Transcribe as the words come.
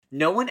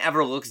no one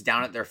ever looks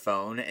down at their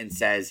phone and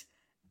says,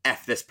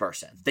 F this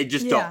person. They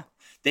just don't.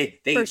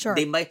 For sure.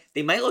 They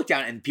might look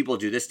down, and people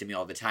do this to me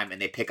all the time,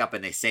 and they pick up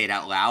and they say it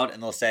out loud,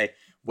 and they'll say,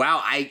 wow,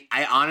 I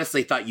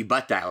honestly thought you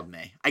butt dialed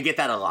me. I get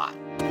that a lot.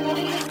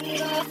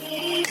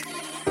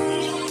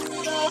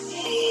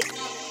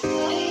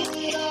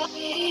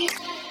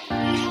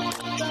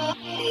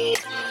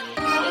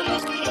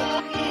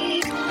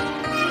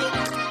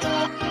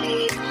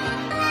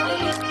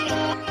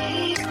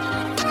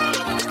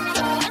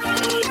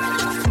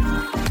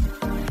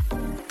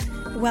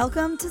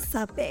 Welcome to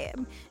Sup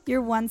Babe, your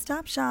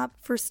one-stop shop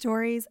for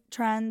stories,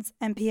 trends,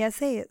 and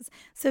PSAs,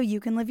 so you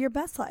can live your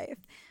best life.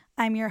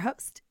 I'm your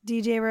host,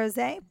 DJ Rose,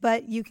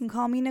 but you can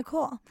call me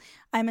Nicole.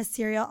 I'm a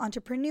serial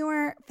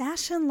entrepreneur,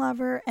 fashion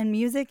lover, and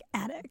music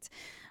addict.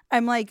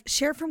 I'm like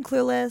Cher from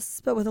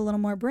Clueless, but with a little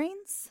more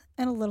brains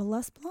and a little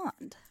less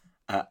blonde.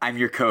 I'm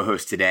your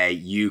co-host today.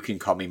 You can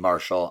call me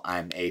Marshall.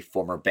 I'm a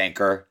former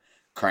banker,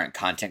 current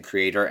content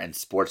creator, and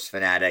sports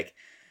fanatic.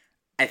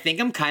 I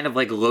think I'm kind of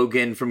like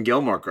Logan from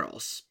Gilmore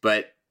Girls,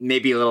 but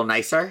maybe a little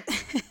nicer.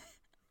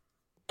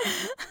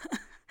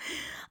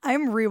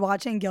 I'm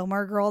rewatching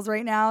Gilmore Girls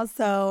right now,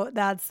 so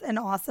that's an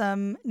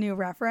awesome new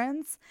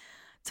reference.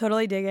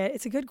 Totally dig it.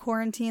 It's a good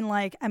quarantine,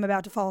 like I'm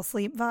about to fall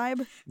asleep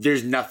vibe.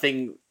 There's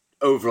nothing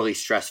overly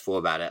stressful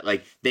about it.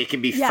 Like they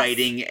can be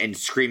fighting and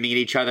screaming at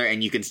each other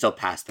and you can still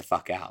pass the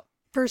fuck out.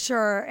 For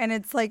sure. And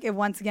it's like,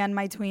 once again,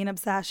 my tween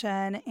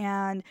obsession.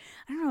 And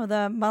I don't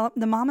know,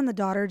 the mom and the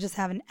daughter just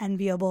have an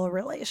enviable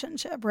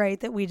relationship, right?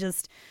 That we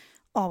just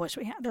all wish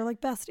we had. They're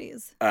like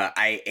besties.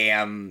 I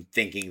am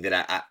thinking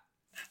that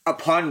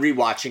upon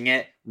rewatching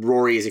it,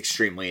 Rory is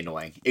extremely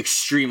annoying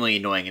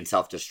and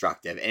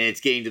self-destructive. And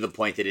it's getting to the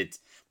point that it's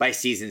by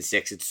season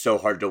 6, it's so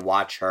hard to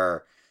watch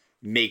her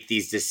make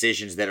these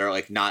decisions that are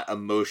like not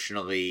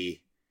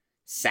emotionally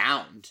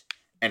sound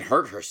and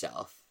hurt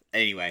herself.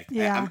 Anyway,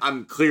 yeah.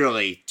 I'm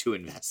clearly too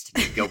invested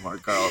in Gilmore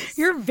Girls.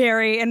 You're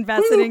very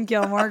invested in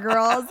Gilmore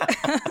Girls.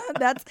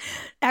 That's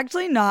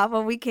actually not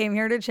what we came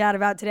here to chat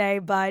about today,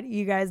 but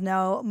you guys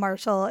know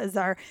Marshall is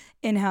our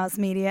in-house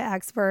media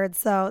expert,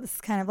 so this is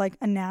kind of like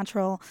a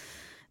natural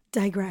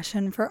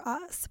digression for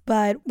us.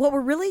 But what we're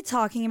really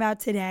talking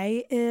about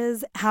today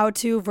is how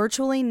to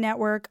virtually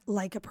network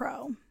like a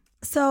pro.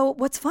 So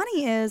what's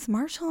funny is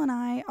Marshall and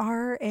I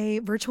are a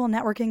virtual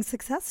networking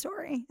success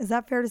story. Is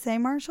that fair to say,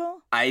 Marshall?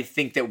 I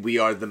think that we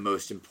are the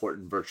most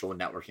important virtual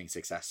networking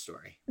success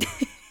story.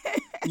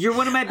 You're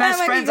one of my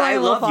best friends. I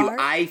love you.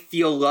 I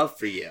feel love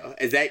for you.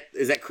 Is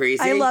that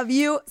crazy? I love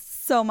you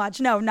so much.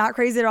 No, not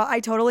crazy at all.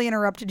 I totally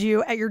interrupted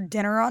you at your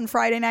dinner on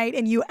Friday night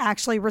and you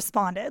actually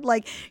responded.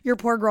 Like your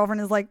poor girlfriend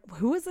is like,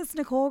 who is this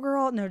Nicole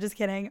girl? No, just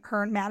kidding.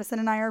 Her and Madison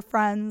and I are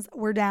friends.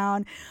 We're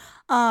down.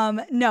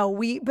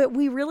 But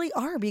we really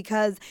are,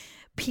 because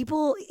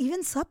people,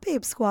 even Sup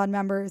Babe Squad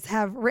members,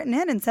 have written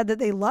in and said that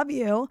they love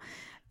you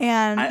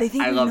and they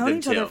think we've known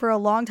each other for a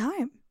long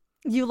time.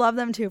 You love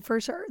them too, for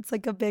sure. It's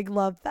like a big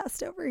love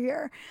fest over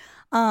here.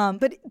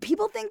 But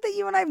people think that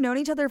you and I have known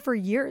each other for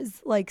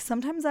years. Like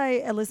sometimes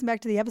I listen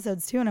back to the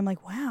episodes too and I'm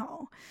like,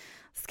 wow,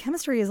 this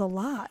chemistry is a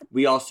lot.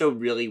 We also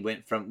really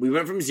went from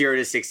 0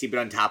 to 60, but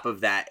on top of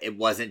that, it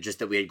wasn't just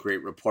that we had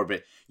great rapport,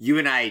 but you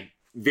and I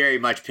very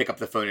much pick up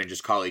the phone and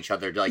just call each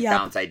other to like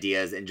bounce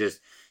ideas and just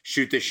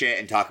shoot the shit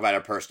and talk about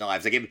our personal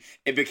lives. Like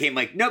it became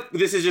like, nope,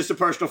 this is just a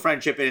personal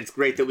friendship and it's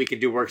great that we can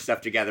do work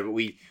stuff together, but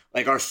we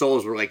like our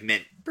souls were like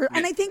mint.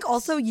 And I think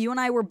also you and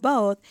I were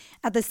both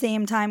at the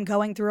same time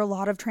going through a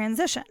lot of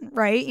transition,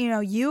 right? You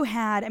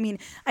know,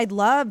 I'd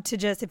love to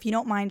just, if you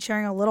don't mind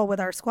sharing a little with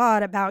our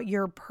squad about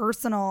your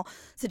personal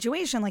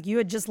situation. Like you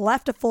had just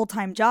left a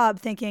full-time job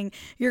thinking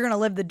you're going to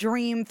live the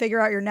dream, figure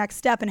out your next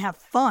step and have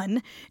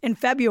fun in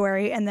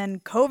February. And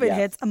then COVID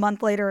hits a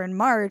month later in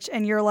March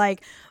and you're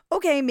like,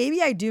 okay,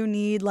 maybe I do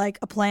need like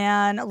a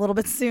plan a little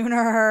bit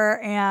sooner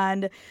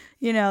and,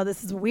 you know,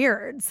 this is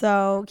weird.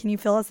 So can you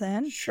fill us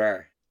in?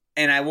 Sure.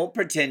 And I won't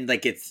pretend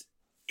like it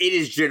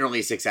is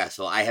generally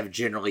successful. I have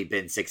generally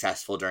been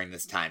successful during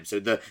this time.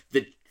 So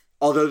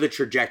although the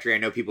trajectory, I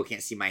know people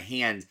can't see my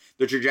hands,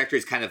 the trajectory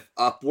is kind of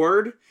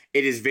upward.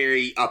 It is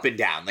very up and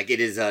down. Like it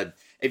is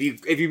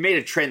if you made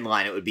a trend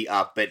line, it would be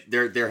up, but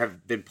there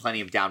have been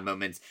plenty of down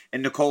moments.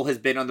 And Nicole has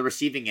been on the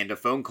receiving end of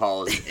phone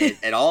calls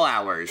at all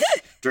hours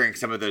during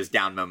some of those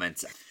down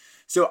moments.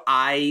 So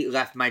I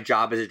left my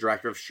job as a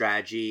director of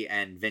strategy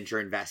and venture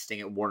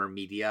investing at Warner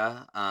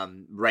Media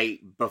right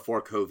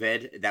before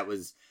COVID. That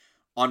was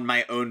on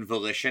my own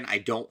volition. I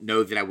don't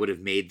know that I would have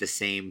made the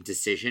same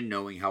decision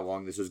knowing how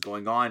long this was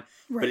going on,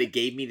 but it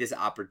gave me this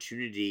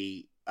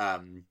opportunity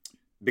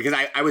because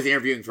I was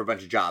interviewing for a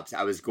bunch of jobs.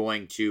 I was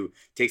going to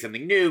take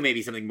something new,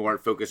 maybe something more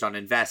focused on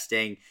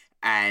investing,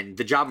 and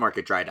the job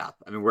market dried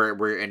up. I mean,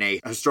 we're in a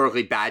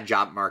historically bad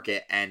job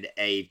market and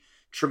a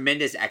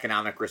tremendous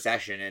economic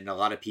recession, and a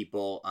lot of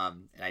people,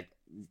 and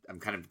I'm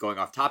kind of going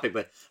off topic,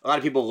 but a lot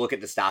of people look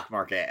at the stock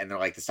market and they're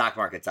like, the stock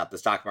market's up, the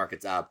stock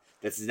market's up.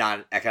 This is not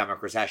an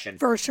economic recession.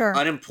 For sure.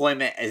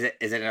 Unemployment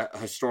is at a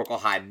historical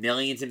high.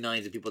 Millions and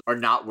millions of people are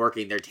not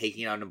working. They're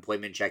taking an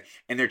unemployment check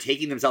and they're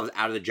taking themselves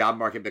out of the job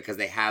market because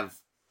they have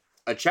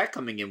a check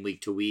coming in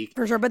week to week.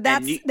 For sure, but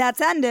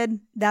that's ended.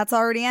 That's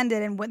already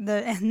ended, and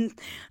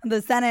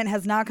the Senate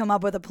has not come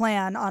up with a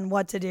plan on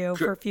what to do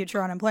for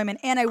future unemployment.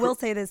 And I will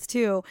say this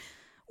too.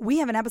 We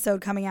have an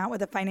episode coming out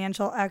with a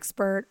financial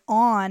expert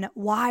on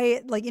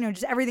why, like,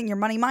 just everything, your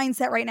money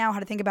mindset right now, how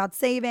to think about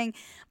saving,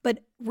 but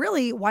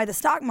really why the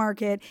stock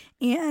market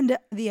and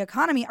the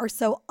economy are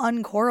so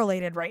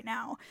uncorrelated right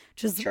now,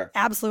 which is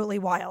absolutely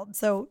wild.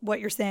 So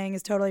what you're saying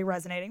is totally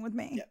resonating with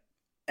me. Yeah.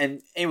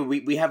 And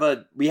anyway, we have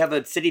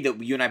a city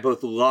that you and I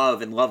both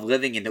love and love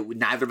living in that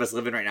neither of us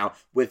live in right now,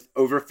 with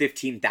over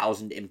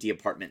 15,000 empty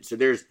apartments. So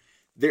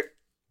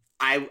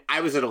I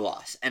was at a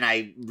loss, and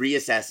I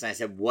reassessed and I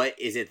said, what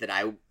is it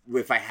that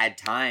if I had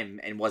time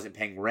and wasn't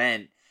paying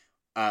rent,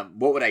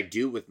 what would I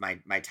do with my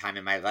time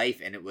in my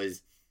life? And it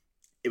was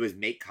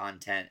make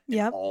content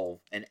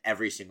in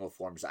every single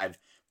form. So I've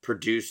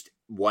produced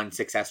one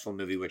successful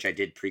movie, which I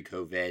did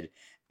pre-COVID,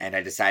 and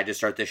I decided to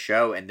start the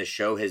show, and the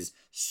show has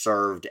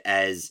served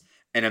as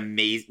an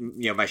amazing,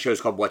 my show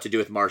is called What to Do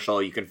with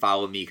Marshall. You can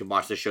follow me. You can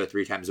watch the show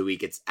 3 times a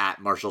week. It's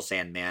at Marshall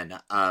Sandman.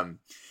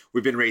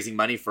 We've been raising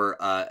money for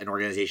an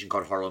organization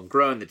called Harlem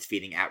Grown that's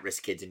feeding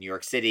at-risk kids in New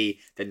York City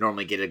that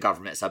normally get a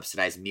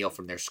government-subsidized meal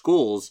from their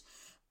schools.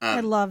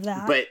 I love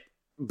that.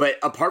 But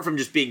apart from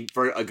just being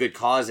for a good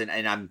cause, and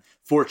I'm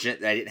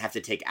fortunate that I didn't have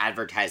to take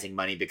advertising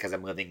money because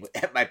I'm living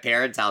at my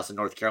parents' house in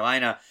North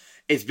Carolina,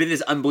 it's been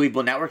this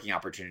unbelievable networking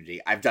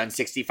opportunity. I've done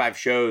 65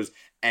 shows,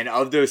 and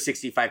of those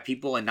 65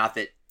 people, and not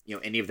that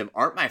any of them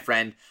aren't my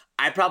friend,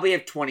 I probably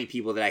have 20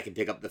 people that I can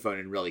pick up the phone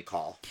and really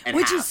call.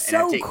 Which is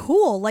so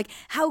cool. Like,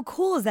 how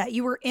cool is that?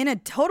 You were in a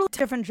total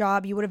different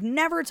job. You would have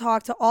never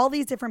talked to all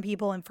these different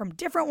people and from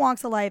different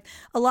walks of life.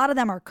 A lot of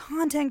them are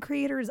content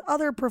creators,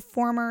 other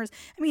performers.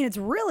 I mean, it's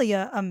really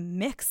a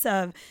mix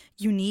of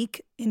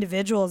unique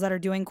individuals that are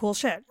doing cool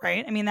shit,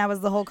 right? I mean, that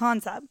was the whole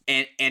concept.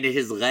 And it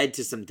has led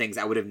to some things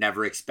I would have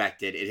never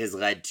expected. It has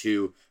led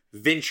to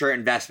venture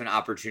investment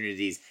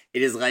opportunities.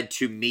 It has led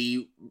to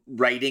me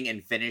writing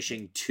and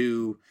finishing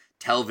 2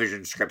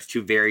 television scripts,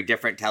 2 very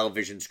different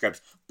television scripts,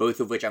 both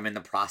of which I'm in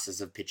the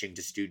process of pitching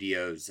to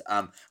studios.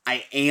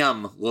 I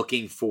am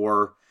looking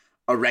for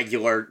a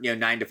regular,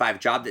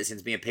 9-to-5 job that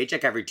sends me a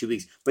paycheck every 2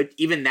 weeks, but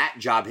even that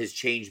job has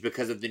changed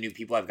because of the new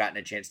people I've gotten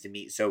a chance to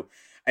meet. So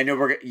I know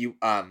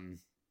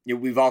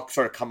we've all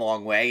sort of come a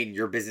long way, and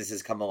your business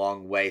has come a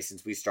long way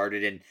since we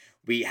started, and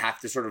we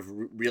have to sort of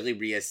really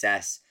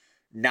reassess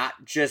not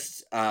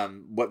just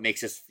what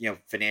makes us,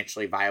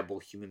 financially viable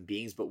human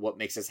beings, but what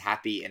makes us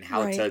happy, and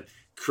how to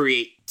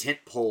create tent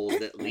poles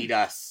that lead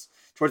us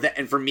towards that.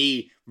 And for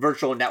me,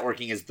 virtual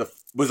networking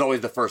was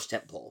always the first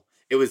tent pole.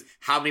 It was,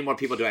 how many more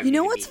people do I need to meet?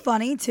 You know what's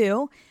funny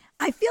too?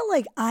 I feel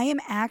like I am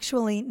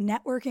actually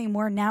networking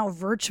more now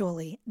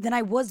virtually than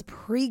I was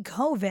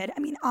pre-COVID. I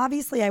mean,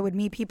 obviously I would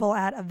meet people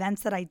at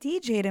events that I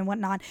DJ'd and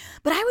whatnot,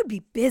 but I would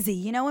be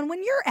busy, and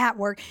when you're at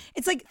work,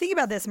 it's like, think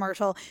about this,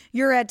 Marshall.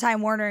 You're at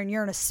Time Warner and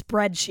you're in a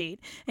spreadsheet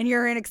and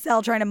you're in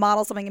Excel trying to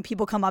model something, and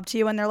people come up to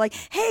you and they're like,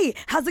 hey,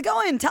 how's it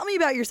going? Tell me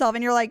about yourself.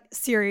 And you're like,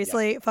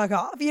 seriously, fuck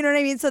off. You know what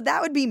I mean? So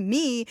that would be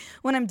me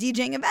when I'm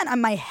DJing an event.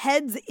 My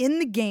head's in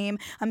the game.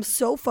 I'm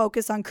so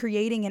focused on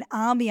creating an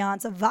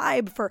ambiance, a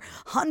vibe for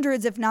hundreds,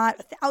 if not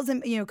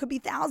 1,000, could be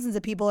thousands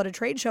of people at a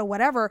trade show,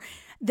 whatever,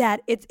 that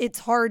it's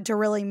hard to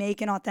really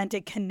make an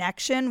authentic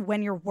connection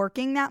when you're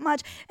working that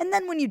much. And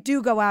then when you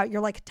do go out,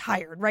 you're like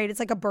tired, right? It's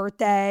like a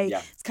birthday.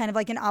 Yeah. It's kind of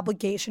like an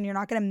obligation. You're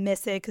not going to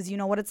miss it because you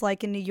know what it's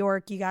like in New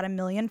York. You got a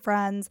million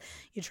friends.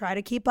 You try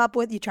to keep all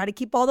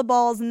the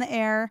balls in the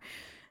air.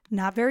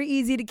 Not very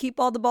easy to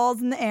keep all the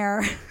balls in the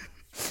air.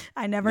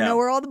 I never know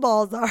where all the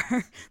balls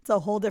are. It's a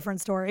whole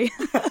different story.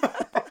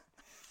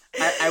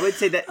 I would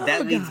say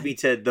that leads me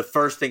to the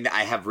first thing that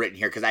I have written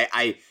here, because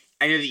I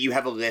know that you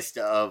have a list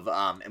of,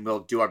 and we'll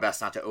do our best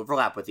not to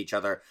overlap with each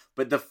other,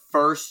 but the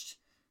first,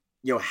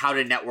 how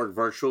to network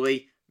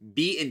virtually,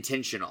 be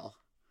intentional.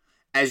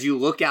 As you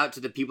look out to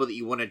the people that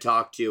you want to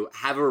talk to,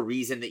 have a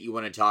reason that you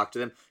want to talk to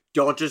them.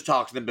 Don't just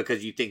talk to them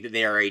because you think that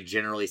they are a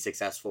generally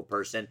successful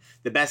person.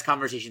 The best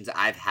conversations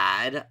I've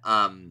had,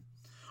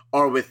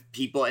 or with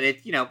people, and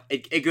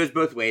it goes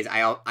both ways.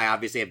 I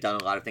obviously have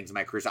done a lot of things in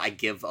my career, so I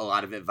give a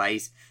lot of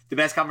advice. The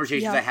best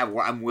conversations I have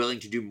where I'm willing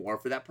to do more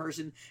for that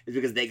person is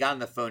because they got on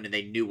the phone and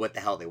they knew what the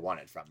hell they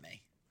wanted from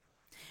me.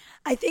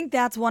 I think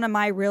that's one of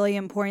my really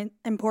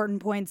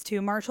important points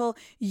too, Marshall.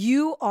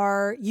 You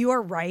are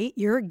right.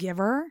 You're a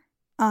giver.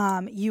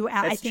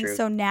 I think true.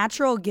 so.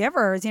 Natural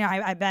givers,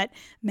 I bet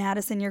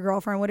Madison, your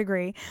girlfriend, would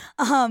agree.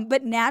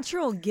 But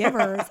natural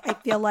givers, I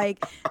feel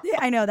like,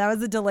 I know that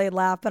was a delayed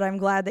laugh, but I'm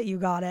glad that you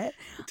got it.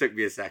 It took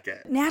me a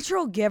second.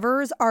 Natural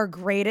givers are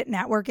great at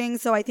networking.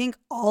 So I think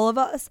all of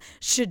us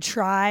should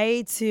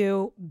try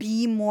to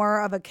be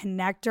more of a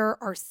connector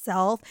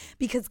ourselves,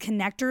 because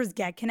connectors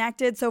get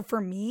connected. So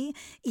for me,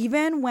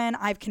 even when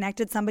I've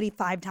connected somebody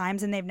 5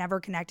 times and they've never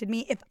connected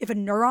me, if a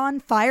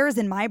neuron fires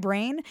in my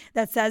brain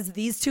that says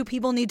these two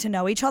people need to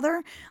know each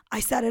other, I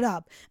set it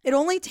up. It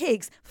only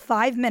takes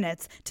 5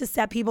 minutes to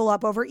set people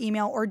up over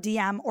email or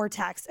DM or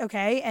text,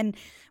 okay? And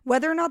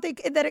whether or not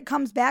that it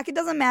comes back, it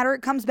doesn't matter.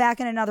 It comes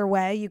back in another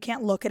way. You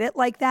can't look at it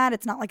like that.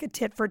 It's not like a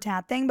tit for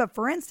tat thing. But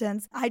for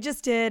instance, I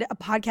just did a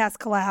podcast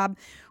collab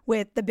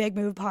with the Big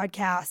Move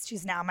podcast.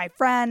 She's now my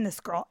friend, this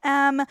girl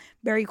M,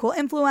 very cool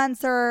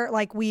influencer.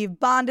 Like, we've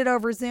bonded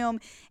over Zoom.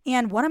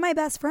 And one of my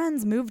best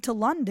friends moved to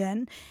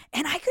London,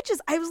 and I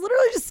was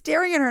literally just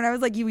staring at her, and I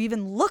was like, you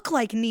even look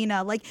like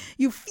Nina. Like,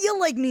 you feel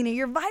like Nina.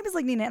 Your vibe is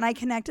like Nina. And I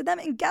connected them,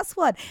 and guess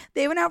what?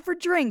 They went out for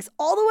drinks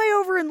all the way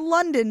over in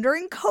London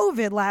during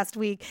COVID last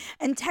week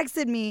and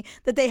texted me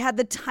that they had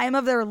the time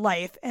of their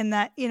life and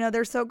that,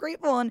 they're so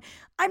grateful. And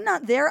I'm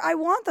not there. I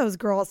want those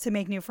girls to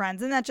make new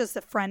friends. And that's just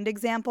a friend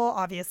example.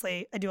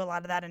 Obviously, I do a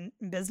lot of that in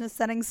business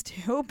settings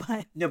too,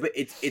 but No, but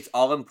it's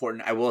all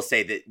important. I will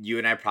say that you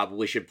and I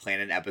probably should plan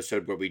an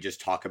episode where we just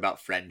talk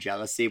about friend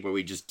jealousy, where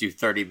we just do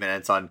 30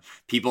 minutes on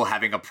people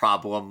having a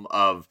problem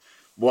of,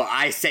 well,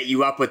 I set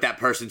you up with that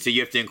person, so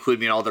you have to include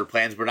me in all their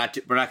plans. We're not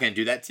going to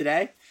do that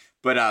today,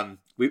 but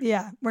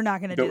we're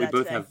not going to do that. But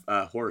we both today.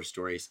 have horror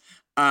stories.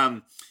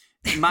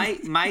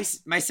 My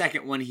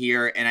second one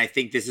here, and I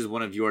think this is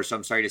one of yours, so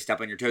I'm sorry to step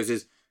on your toes,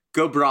 is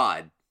go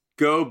broad.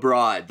 Go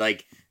broad.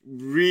 Like,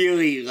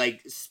 really,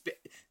 like,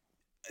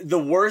 the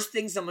worst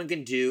thing someone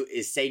can do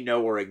is say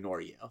no or ignore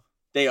you.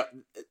 They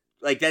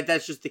like that.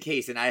 That's just the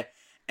case. And I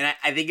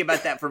think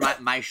about that for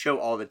my show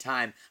all the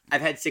time.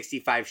 I've had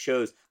 65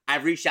 shows.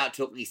 I've reached out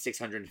to at least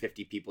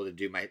 650 people to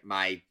do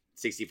my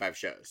 65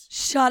 shows.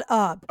 Shut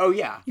up. Oh,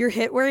 yeah. Your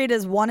hit rate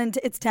is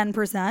it's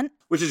 10%.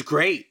 Which is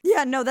great.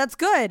 Yeah, no, that's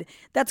good.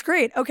 That's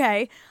great.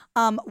 Okay.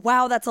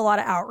 Wow, that's a lot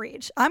of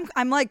outreach.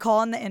 I'm like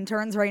calling the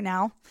interns right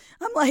now.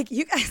 I'm like,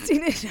 you guys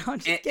need to know.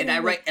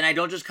 And I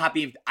don't just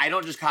copy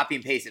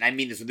and paste it. I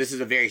mean this. So this is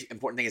a very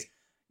important thing. Is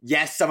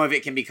yes, some of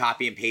it can be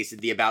copy and pasted,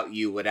 the about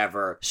you,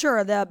 whatever. Sure,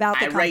 about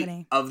the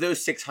company. Of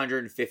those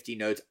 650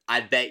 notes,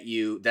 I bet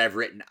you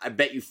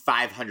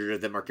 500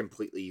 of them are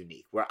completely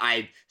unique. Where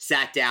I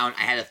sat down,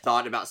 I had a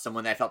thought about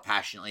someone that I felt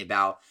passionately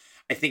about.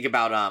 I think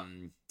about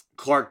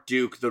Clark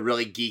Duke, the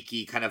really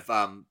geeky kind of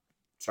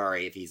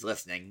sorry if he's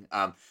listening,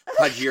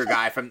 pudgier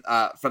guy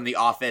from The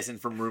Office and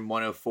from Room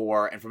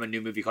 104 and from a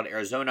new movie called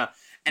Arizona.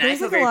 And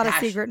There's a lot of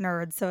secret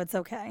nerds, so it's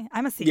okay.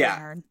 I'm a secret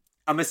nerd.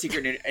 I'm a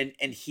secret nerd,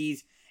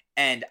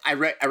 and I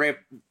read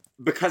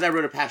because I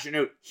wrote a passionate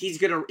note.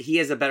 He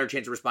has a better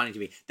chance of responding to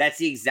me. That's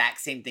the exact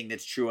same thing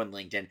that's true on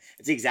LinkedIn.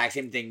 It's the exact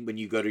same thing when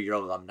you go to your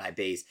alumni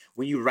base.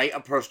 When you write a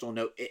personal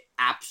note, it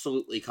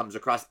absolutely comes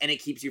across, and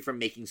it keeps you from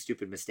making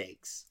stupid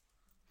mistakes.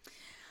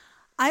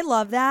 I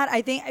love that.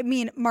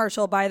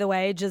 Marshall, by the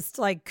way, just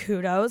like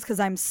kudos, because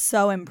I'm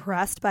so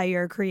impressed by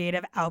your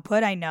creative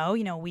output. I know,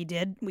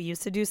 we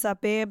used to do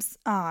Sup Babes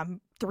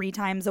 3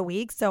 times a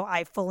week. So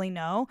I fully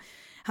know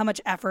how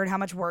much effort, how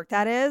much work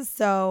that is.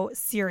 So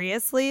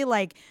seriously,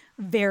 like,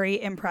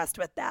 very impressed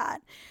with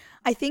that.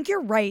 I think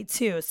you're right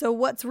too. So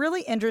what's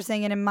really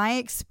interesting, and in my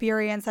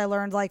experience, I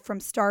learned like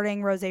from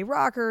starting Rose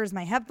Rockers,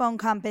 my headphone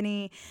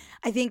company,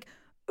 I think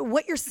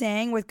what you're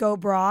saying with Go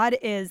Broad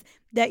is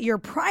that your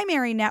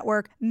primary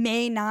network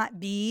may not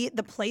be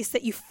the place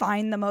that you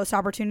find the most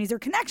opportunities or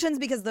connections,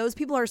 because those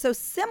people are so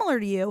similar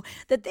to you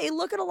that they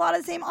look at a lot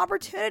of the same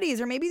opportunities,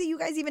 or maybe that you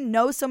guys even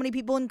know so many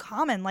people in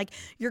common, like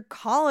your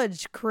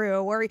college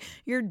crew or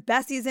your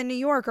besties in New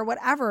York or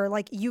whatever.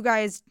 Like, you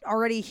guys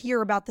already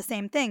hear about the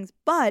same things.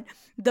 But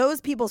those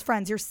people's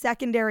friends, your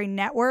secondary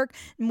network,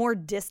 more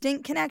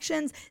distant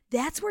connections,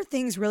 that's where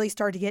things really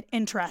start to get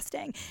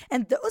interesting.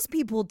 And those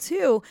people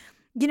too,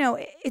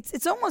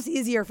 it's almost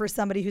easier for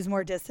somebody who's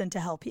more distant to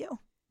help you.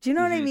 Do you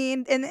know what I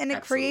mean? And it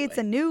Absolutely. creates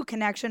a new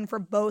connection for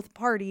both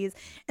parties.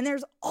 And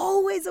there's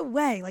always a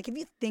way, like, if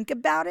you think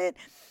about it,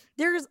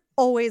 there's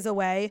always a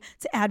way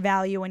to add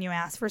value when you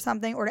ask for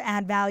something, or to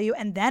add value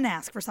and then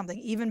ask for something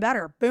even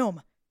better.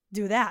 Boom,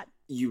 do that.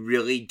 You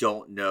really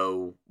don't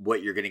know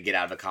what you're going to get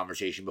out of a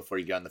conversation before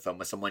you get on the phone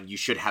with someone. You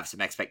should have some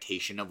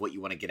expectation of what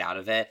you want to get out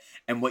of it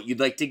and what you'd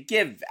like to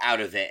give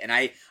out of it. And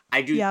I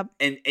do, Yep.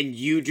 and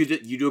you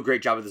do a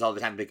great job of this all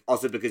the time.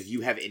 Also because you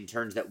have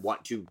interns that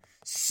want to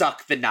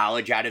suck the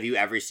knowledge out of you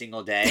every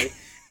single day.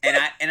 And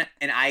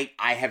I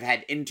have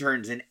had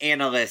interns and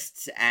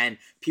analysts and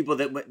people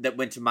that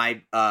went to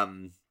my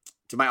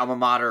alma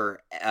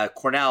mater,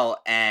 Cornell,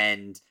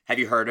 and have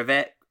you heard of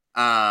it?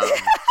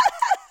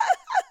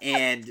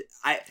 And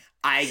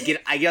I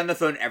get on the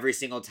phone every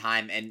single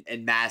time,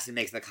 and Madison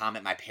makes the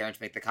comment. My parents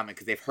make the comment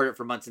because they've heard it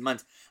for months and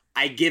months.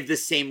 I give the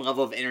same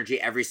level of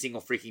energy every single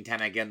freaking time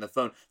I get on the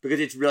phone because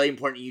it's really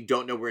important. You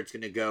don't know where it's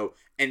going to go.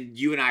 And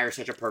you and I are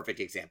such a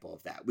perfect example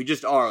of that. We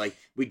just are. Like,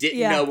 we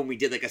didn't know when we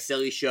did like a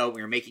silly show,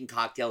 we were making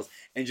cocktails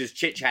and just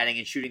chit-chatting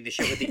and shooting the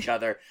shit with each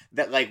other,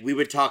 that like we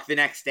would talk the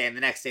next day and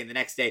the next day and the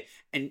next day.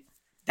 And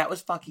that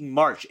was fucking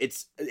March.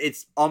 It's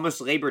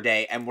almost Labor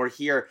Day, and we're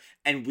here,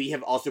 and we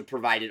have also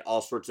provided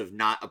all sorts of,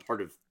 not a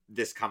part of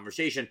this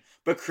conversation,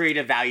 but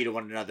creative value to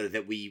one another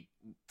that we...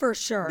 For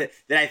sure.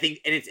 That I think,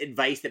 and it's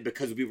advice that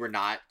because we were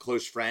not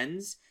close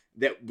friends,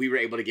 that we were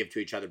able to give to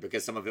each other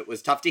because some of it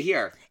was tough to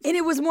hear. And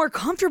it was more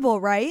comfortable,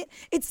 right?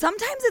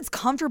 Sometimes it's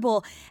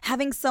comfortable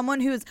having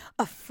someone who's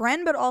a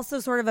friend, but also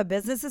sort of a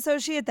business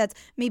associate that's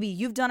maybe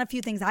you've done a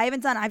few things I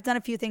haven't done. I've done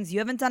a few things you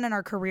haven't done, and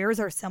our careers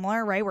are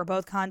similar, right? We're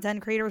both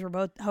content creators. We're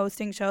both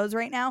hosting shows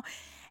right now.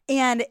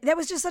 And that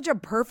was just such a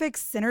perfect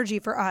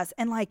synergy for us.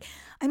 And like,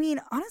 I mean,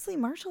 honestly,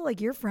 Marshall, like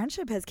your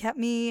friendship has kept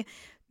me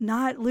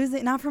not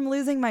from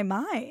losing my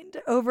mind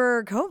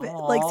over COVID.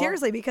 Aww. Like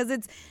seriously, because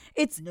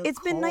it's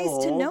been nice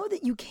to know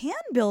that you can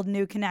build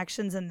new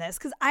connections in this.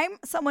 Because I'm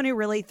someone who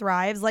really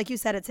thrives. Like you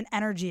said, it's an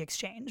energy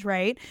exchange,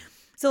 right?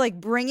 So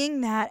like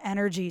bringing that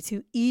energy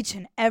to each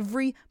and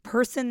every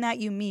person that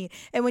you meet.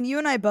 And when you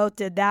and I both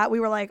did that, we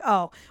were like,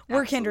 oh,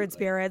 we're kindred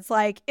spirits.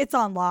 Like it's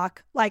on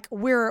lock. Like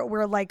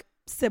we're like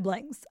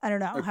siblings. I don't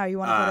know how you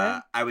want to put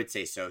it. I would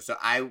say so. So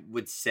I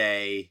would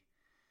say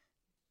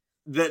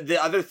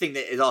the other thing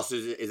that is also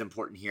is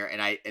important here,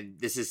 and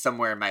this is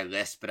somewhere in my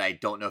list, but I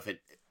don't know if it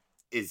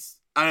is.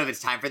 I don't know if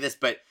it's time for this,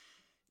 but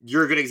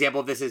you're a good example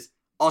of this. Is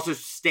also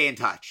stay in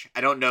touch.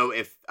 I don't know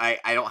if I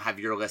don't have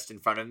your list in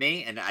front of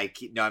me, and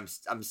I'm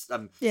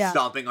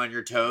stomping on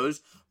your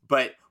toes.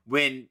 But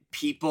when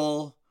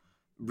people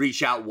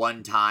reach out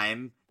one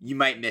time, you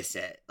might miss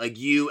it. Like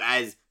you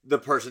as the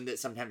person that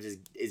sometimes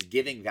is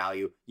giving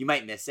value, you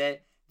might miss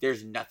it.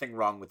 There's nothing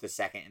wrong with the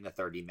second and the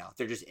third email.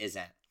 There just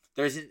isn't.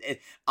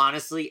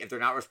 Honestly, if they're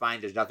not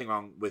responding, there's nothing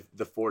wrong with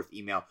the fourth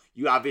email.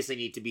 You obviously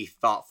need to be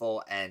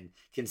thoughtful and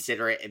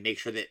considerate and make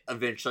sure that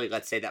eventually,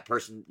 let's say that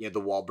person, the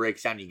wall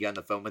breaks down and you get on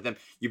the phone with them,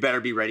 you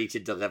better be ready to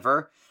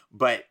deliver.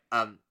 But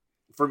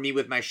for me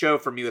with my show,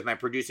 for me with my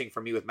producing,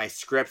 for me with my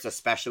scripts,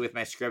 especially with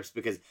my scripts,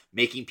 because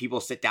making people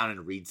sit down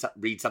and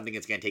read something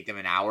that's going to take them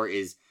an hour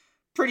is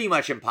pretty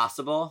much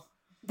impossible.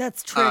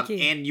 That's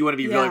tricky. And you want to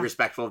be really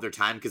respectful of their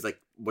time because, like,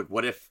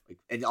 what if?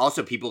 And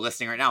also, people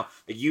listening right now,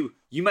 like you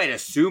might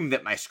assume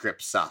that my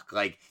scripts suck.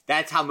 Like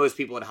that's how most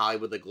people in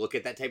Hollywood look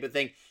at that type of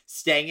thing.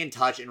 Staying in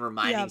touch and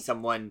reminding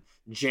someone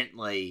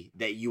gently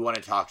that you want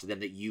to talk to them,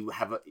 that you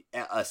have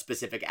a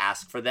specific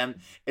ask for them,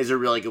 is a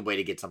really good way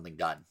to get something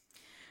done.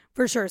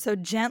 For sure. So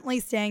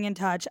gently staying in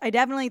touch. I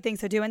definitely think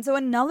so too. And so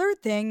another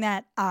thing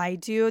that I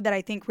do that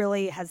I think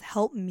really has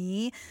helped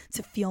me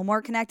to feel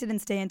more connected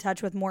and stay in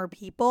touch with more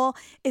people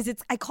is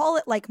I call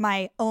it like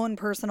my own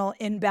personal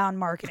inbound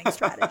marketing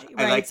strategy,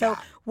 right? Like so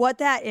what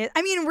that is,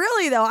 I mean,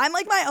 really though, I'm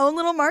like my own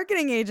little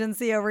marketing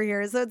agency over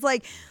here. So it's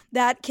like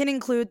that can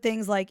include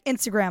things like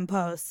Instagram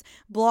posts,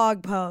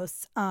 blog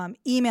posts,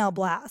 email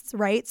blasts,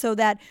 right? So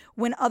that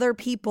when other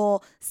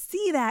people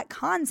see that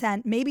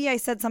content, maybe I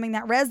said something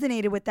that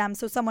resonated with them.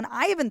 So someone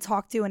I haven't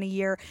talked to in a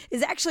year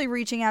is actually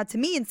reaching out to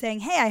me and saying,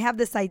 hey, I have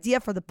this idea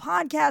for the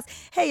podcast.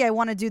 Hey, I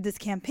want to do this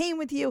campaign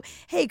with you.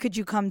 Hey, could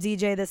you come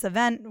DJ this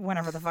event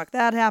whenever the fuck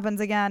that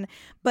happens again?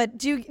 But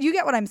do you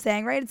get what I'm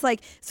saying, right? It's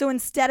like, so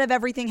instead of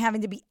everything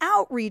having to be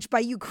outreach, by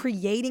you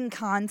creating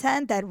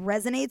content that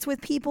resonates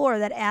with people or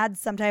that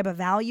adds some type of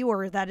value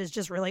or that is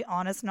just really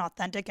honest and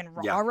authentic and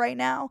raw right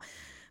now,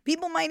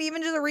 people might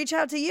even just reach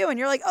out to you and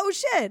you're like, oh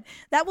shit,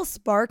 that will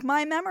spark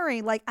my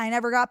memory. Like I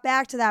never got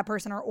back to that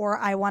person or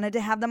I wanted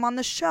to have them on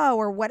the show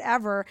or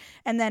whatever.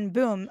 And then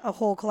boom, a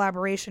whole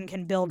collaboration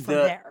can build from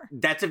there.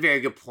 That's a very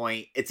good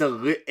point. It's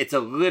a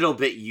little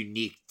bit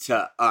unique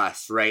to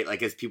us, right?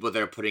 Like as people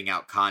that are putting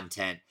out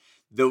content,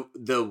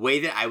 the way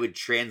that I would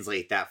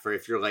translate that for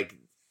if you're like,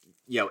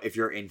 if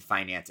you're in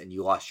finance and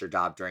you lost your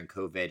job during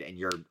COVID and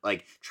you're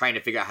like trying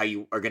to figure out how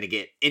you are going to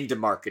get into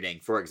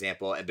marketing, for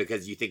example, and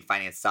because you think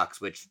finance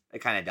sucks, which it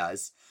kind of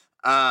does.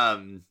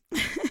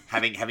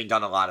 Having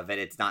done a lot of it,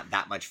 it's not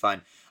that much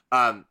fun.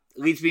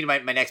 Leads me to my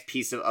next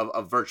piece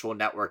of virtual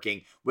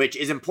networking, which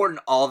is important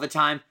all the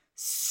time.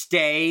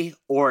 Stay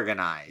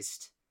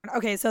organized.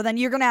 Okay, so then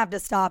you're going to have to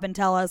stop and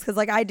tell us because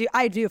like I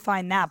do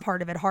find that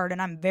part of it hard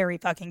and I'm very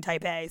fucking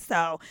type A.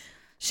 So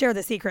share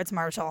the secrets,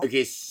 Marshall.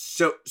 Okay,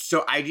 so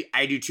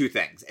I do two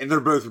things, and they're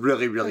both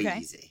really, really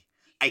easy.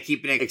 I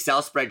keep an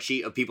Excel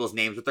spreadsheet of people's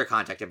names with their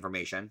contact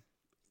information.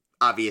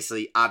 Obvious,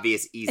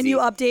 easy. And you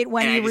update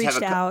when you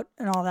reached out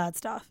and all that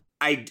stuff.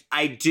 I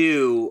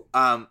do.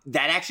 That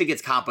actually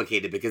gets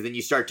complicated because then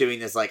you start doing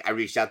this like I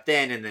reached out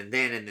then and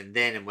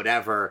then and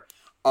whatever.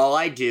 All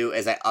I do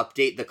is I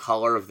update the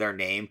color of their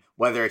name,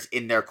 whether it's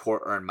in their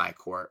court or in my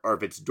court, or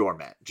if it's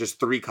dormant. Just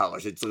 3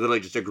 colors. It's literally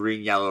just a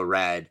green, yellow,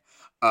 red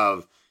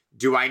of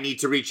do I need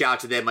to reach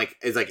out to them?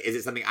 Is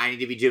it something I need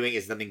to be doing?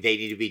 Is it something they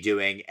need to be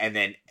doing? And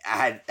then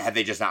have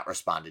they just not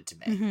responded to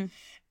me? Mm-hmm.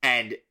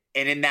 And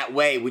in that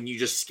way, when you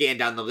just scan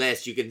down the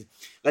list, you can,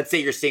 let's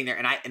say you're sitting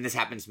there, and this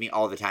happens to me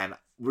all the time,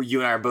 where you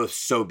and I are both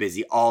so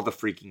busy all the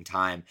freaking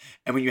time.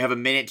 And when you have a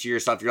minute to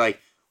yourself, you're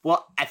like,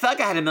 well, I felt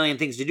like I had a million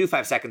things to do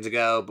 5 seconds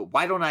ago, but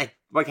why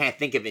can't I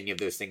think of any of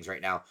those things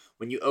right now?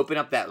 When you open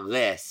up that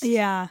list,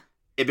 Yeah.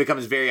 it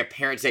becomes very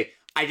apparent to say,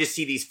 I just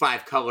see these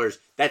 5 colors.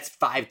 That's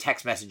 5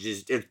 text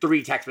messages,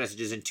 3 text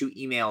messages and 2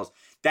 emails.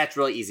 That's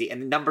really easy.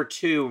 And number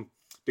 2,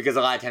 because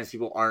a lot of times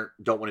people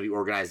don't want to be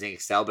organizing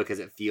Excel because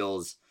it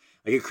feels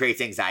like it creates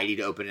anxiety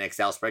to open an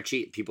Excel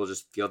spreadsheet. People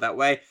just feel that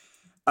way.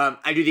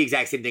 I do the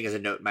exact same thing as a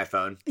note in my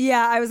phone.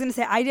 Yeah, I was going to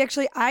say,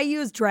 I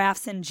use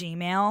drafts in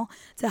Gmail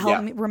to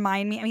help me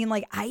remind me. I mean,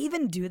 like, I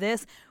even do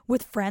this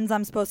with friends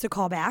I'm supposed to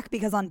call back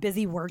because on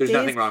busy work days.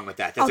 There's nothing wrong with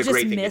that. That's a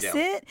great thing to do. I'll just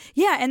miss it.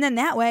 Yeah, and then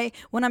that way,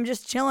 when I'm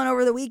just chilling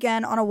over the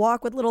weekend on a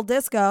walk with little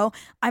Disco,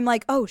 I'm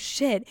like, oh,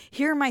 shit,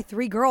 here are my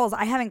 3 girls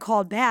I haven't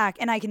called back,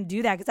 and I can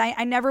do that because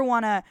I never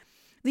want to.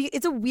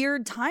 It's a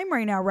weird time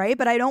right now, right?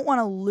 But I don't want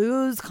to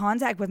lose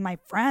contact with my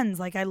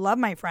friends. Like, I love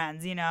my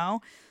friends, you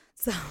know?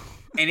 So...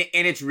 And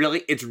it's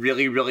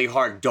really, really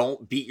hard.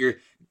 Don't beat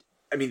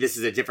this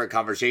is a different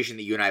conversation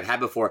that you and I have had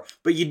before,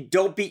 but you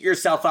don't beat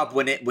yourself up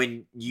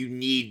when you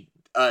need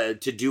a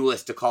to-do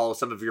list to call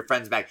some of your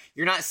friends back.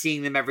 You're not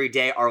seeing them every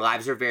day. Our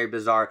lives are very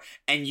bizarre,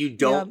 and you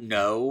don't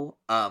know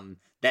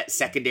that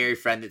secondary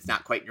friend that's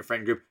not quite in your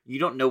friend group. You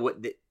don't know what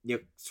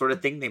sort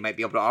of thing they might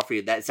be able to offer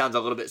you. That sounds a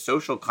little bit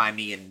social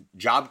climby and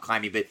job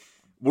climby, but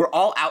we're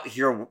all out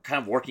here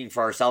kind of working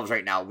for ourselves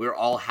right now. We're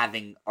all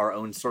having our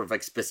own sort of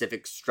like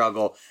specific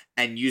struggle,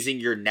 and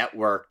using your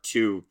network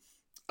to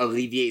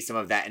alleviate some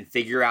of that and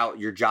figure out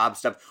your job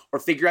stuff or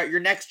figure out your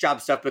next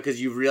job stuff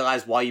because you've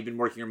realized while you've been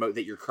working remote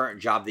that your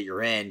current job that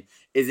you're in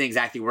isn't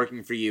exactly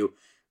working for you.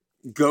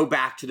 Go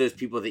back to those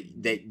people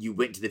that you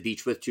went to the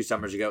beach with 2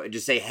 summers ago and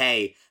just say,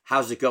 hey,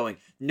 how's it going?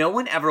 No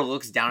one ever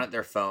looks down at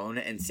their phone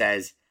and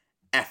says,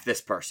 F this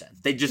person.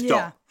 They just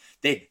don't.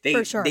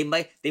 For sure. They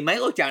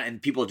might look down,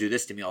 and people do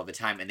this to me all the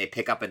time, and they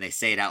pick up and they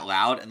say it out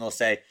loud, and they'll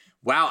say,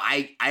 wow,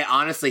 I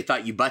honestly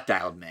thought you butt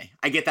dialed me.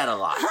 I get that a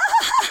lot.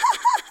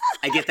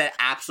 I get that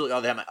absolutely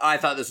all the time. Oh, I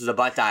thought this was a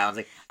butt dial. I was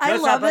like, no, I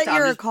it's love not that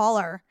you're a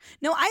caller.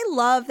 No, I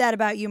love that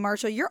about you,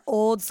 Marshall. You're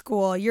old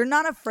school. You're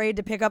not afraid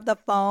to pick up the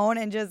phone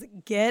and just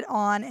get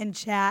on and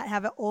chat,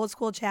 have an old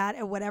school chat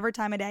at whatever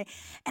time of day.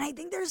 And I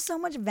think there's so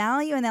much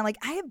value in that. Like,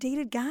 I have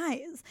dated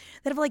guys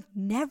that have like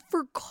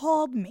never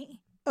called me.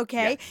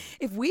 Okay.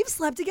 Yeah. If we've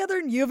slept together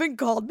and you haven't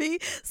called me,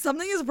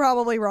 something is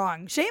probably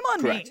wrong. Shame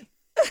on Correct. me.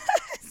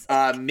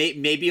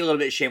 Maybe a little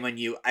bit shame on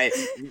you.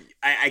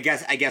 I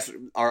guess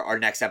our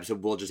next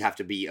episode will just have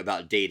to be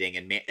about dating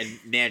and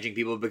managing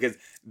people, because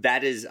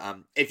that is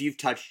if you've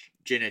touched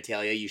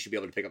genitalia, you should be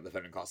able to pick up the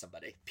phone and call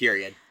somebody.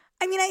 Period.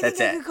 I mean, I think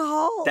I could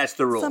call That's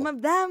the rule. Some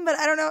of them, but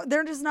I don't know.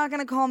 They're just not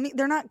going to call me.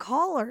 They're not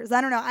callers.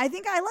 I don't know. I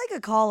think I like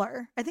a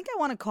caller. I think I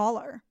want a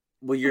caller.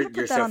 Well,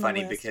 you're so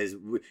funny because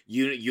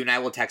you and I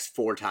will text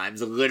 4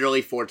 times,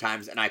 literally 4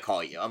 times, and I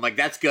call you. I'm like,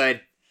 that's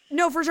good.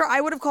 No, for sure. I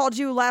would have called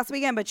you last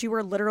weekend, but you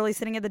were literally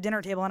sitting at the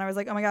dinner table, and I was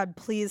like, oh my God,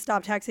 please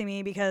stop texting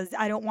me because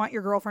I don't want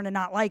your girlfriend to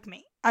not like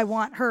me. I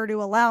want her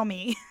to allow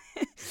me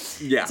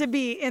to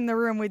be in the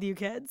room with you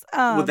kids.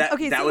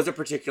 That was a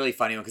particularly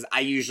funny one because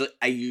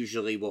I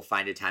usually will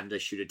find a time to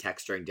shoot a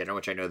text during dinner,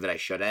 which I know that I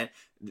shouldn't.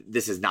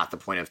 This is not the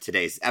point of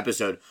today's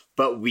episode,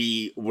 but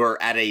we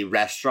were at a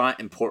restaurant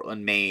in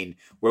Portland, Maine,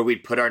 where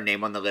we'd put our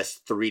name on the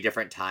list 3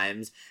 different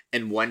times.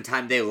 And one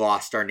time they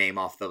lost our name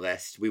off the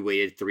list. We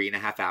waited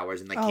 3.5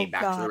 hours and came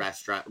back to the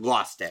restaurant,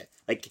 lost it.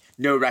 Like,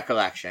 no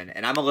recollection.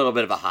 And I'm a little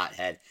bit of a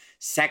hothead.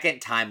 Second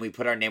time we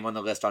put our name on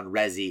the list on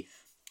Resy,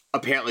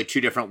 apparently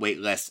 2 different wait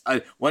lists.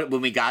 When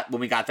we got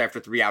there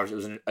for 3 hours, it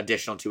was an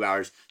additional 2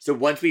 hours. So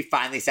once we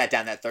finally sat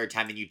down that third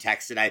time and you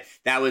texted, I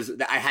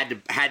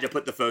had to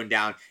put the phone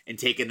down and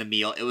take in the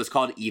meal. It was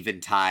called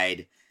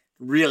Eventide.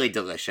 Really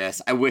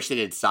delicious. I wish it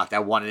had sucked. I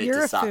wanted it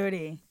to suck. You're a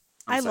foodie.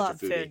 I love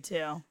food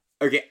too.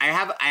 Okay, I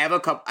have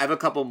a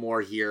couple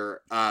more here.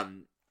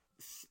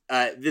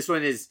 This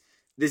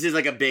is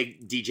like a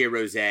big DJ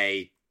Rose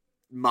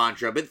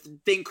mantra, but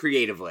think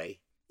creatively.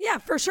 Yeah,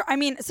 for sure. I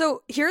mean,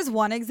 so here's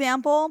one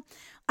example.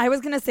 I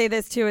was going to say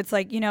this too. It's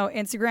like,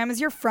 Instagram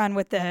is your friend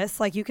with this.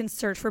 Like, you can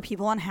search for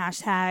people on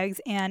hashtags.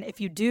 And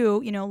if you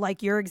do,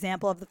 like your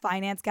example of the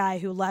finance guy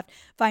who left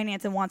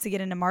finance and wants to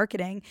get into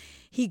marketing,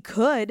 he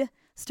could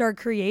start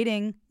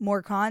creating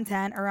more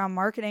content around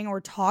marketing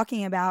or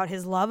talking about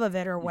his love of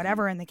it or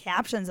whatever in the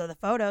captions of the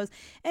photos,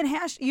 and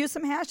use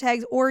some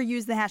hashtags or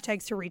use the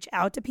hashtags to reach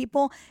out to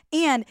people.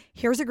 And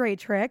here's a great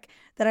trick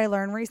that I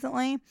learned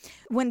recently.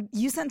 When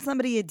you send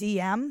somebody a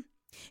DM,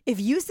 if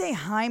you say,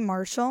 hi,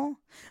 Marshall,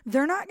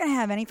 they're not going to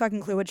have any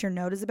fucking clue what your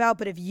note is about.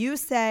 But if you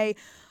say,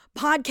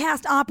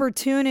 podcast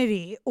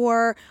opportunity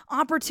or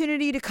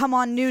opportunity to come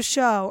on new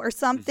show or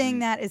something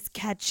that is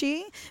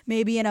catchy,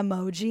 maybe an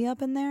emoji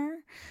up in there,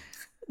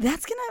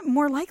 that's gonna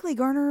more likely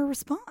garner a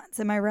response.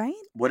 Am I right?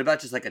 What about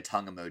just like a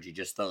tongue emoji?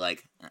 Just the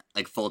like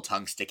full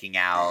tongue sticking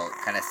out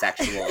kind of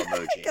sexual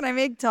emoji. Can I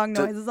make tongue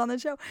noises on the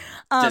show?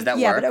 Does that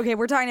yeah, work? but okay,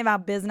 we're talking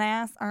about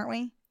business, aren't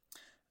we?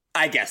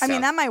 I guess I so.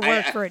 mean, that might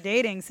work for a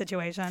dating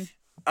situation.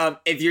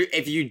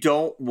 If you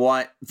don't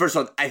want, first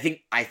of all, I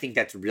think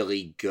that's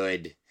really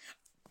good.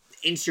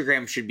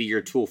 Instagram should be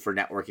your tool for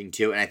networking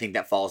too, and I think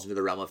that falls into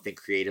the realm of think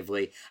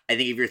creatively. I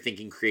think if you're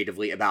thinking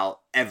creatively about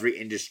every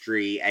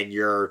industry and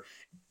you're,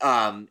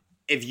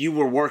 if you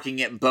were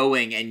working at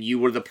Boeing and you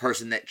were the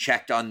person that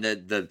checked on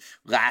the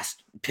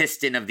last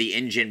piston of the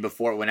engine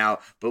before it went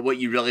out, but what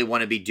you really want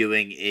to be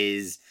doing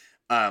is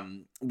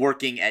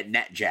working at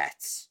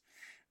NetJets.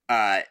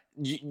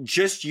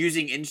 Just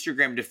using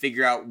Instagram to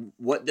figure out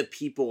what the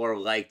people are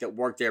like that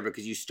work there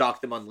because you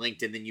stalk them on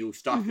LinkedIn, then you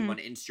stalk them on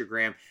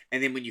Instagram,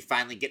 and then when you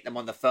finally get them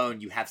on the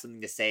phone, you have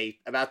something to say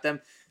about them.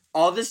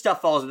 All this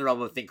stuff falls in the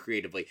realm of think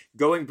creatively.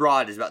 Going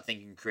broad is about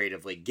thinking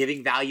creatively.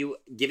 Giving value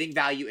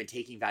and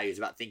taking value is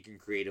about thinking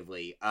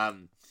creatively.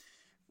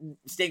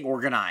 Staying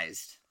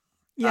organized.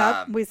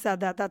 Yep, we said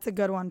that. That's a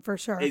good one for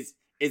sure.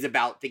 Is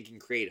about thinking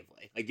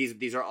creatively. Like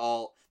these are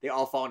all, they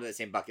all fall into the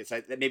same bucket.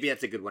 So maybe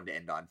that's a good one to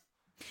end on.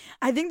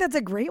 I think that's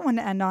a great one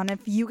to end on.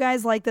 If you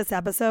guys like this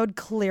episode,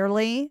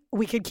 clearly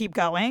we could keep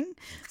going.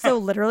 So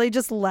literally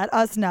just let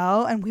us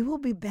know and we will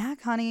be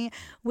back, honey,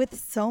 with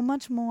so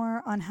much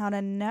more on how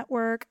to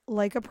network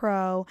like a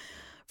pro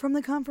from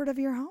the comfort of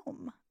your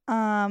home.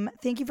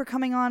 Thank you for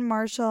coming on,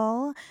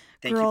 Marshall.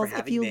 Thank Girls, you for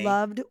having if you me.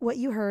 loved what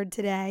you heard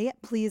today,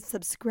 please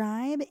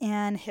subscribe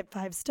and hit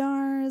 5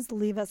 stars.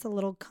 Leave us a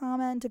little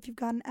comment if you've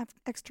got an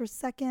extra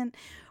second.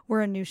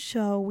 We're a new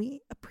show.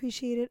 We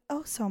appreciate it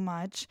oh so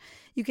much.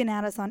 You can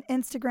add us on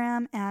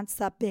Instagram at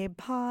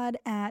SupBabePod,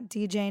 at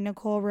DJ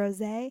Nicole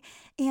Rose,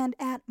 and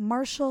at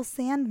Marshall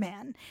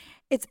Sandman.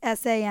 It's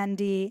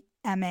SANDMAN.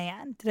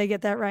 Did I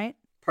get that right?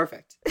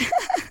 Perfect.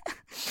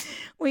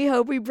 We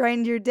hope we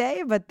brightened your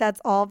day, but that's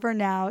all for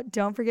now.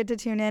 Don't forget to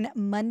tune in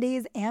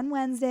Mondays and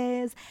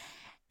Wednesdays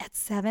at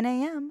 7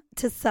 a.m.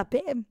 to Sup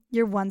Babe,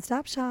 your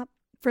one-stop shop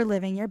for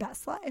living your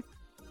best life.